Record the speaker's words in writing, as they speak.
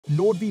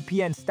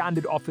NordVPN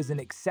Standard offers an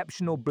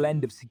exceptional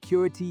blend of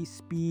security,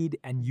 speed,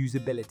 and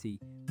usability,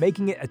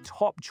 making it a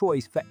top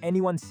choice for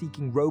anyone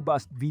seeking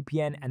robust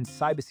VPN and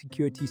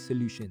cybersecurity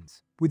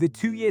solutions. With a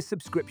 2-year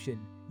subscription,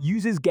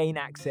 users gain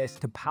access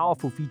to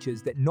powerful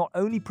features that not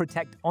only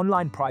protect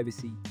online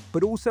privacy,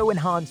 but also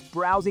enhance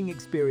browsing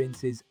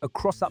experiences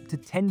across up to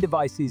 10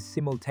 devices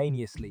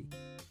simultaneously.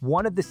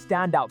 One of the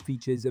standout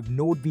features of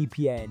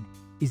NordVPN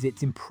is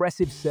its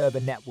impressive server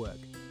network.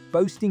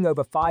 Boasting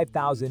over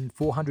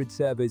 5,400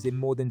 servers in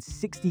more than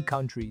 60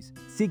 countries,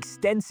 its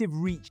extensive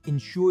reach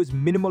ensures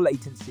minimal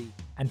latency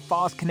and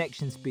fast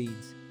connection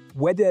speeds.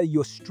 Whether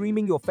you're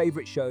streaming your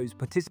favorite shows,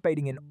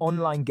 participating in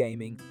online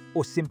gaming,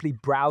 or simply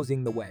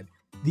browsing the web,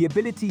 the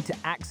ability to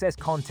access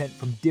content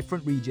from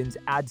different regions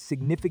adds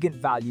significant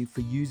value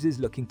for users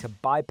looking to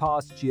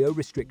bypass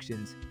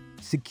geo-restrictions.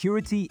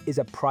 Security is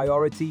a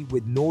priority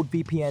with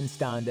NordVPN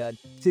Standard.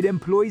 It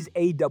employs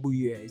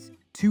AWS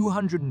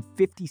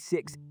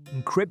 256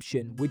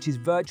 encryption, which is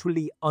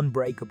virtually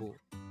unbreakable,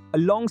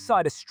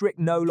 alongside a strict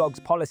no-logs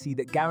policy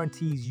that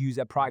guarantees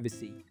user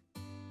privacy.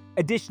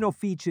 Additional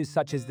features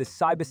such as the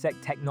CyberSec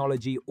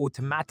technology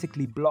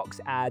automatically blocks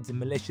ads and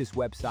malicious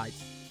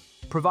websites,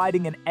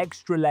 providing an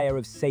extra layer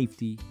of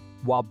safety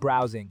while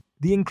browsing.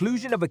 The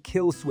inclusion of a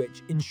kill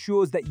switch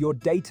ensures that your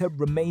data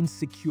remains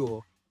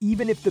secure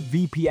even if the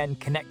VPN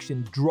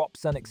connection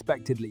drops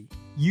unexpectedly.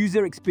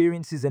 User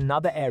experience is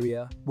another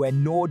area where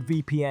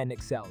NordVPN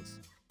excels.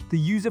 The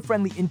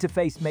user-friendly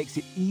interface makes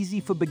it easy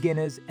for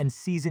beginners and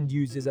seasoned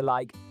users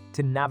alike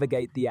to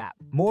navigate the app.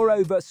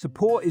 Moreover,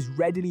 support is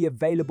readily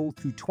available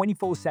through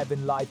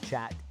 24/7 live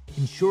chat,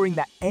 ensuring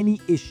that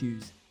any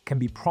issues can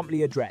be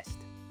promptly addressed.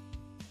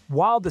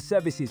 While the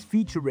service is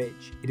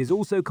feature-rich, it is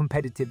also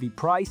competitively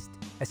priced,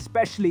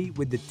 especially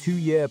with the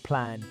 2-year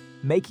plan,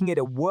 making it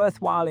a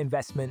worthwhile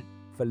investment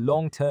for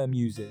long-term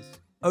users.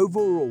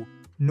 Overall,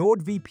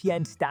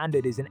 NordVPN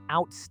Standard is an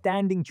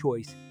outstanding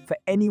choice for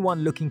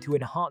anyone looking to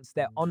enhance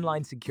their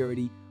online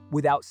security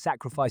without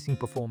sacrificing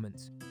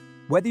performance.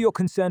 Whether you're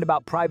concerned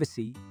about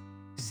privacy,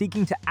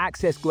 seeking to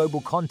access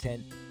global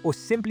content, or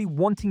simply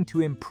wanting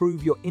to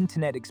improve your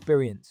internet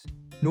experience,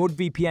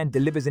 NordVPN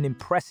delivers an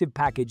impressive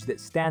package that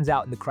stands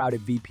out in the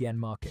crowded VPN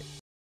market.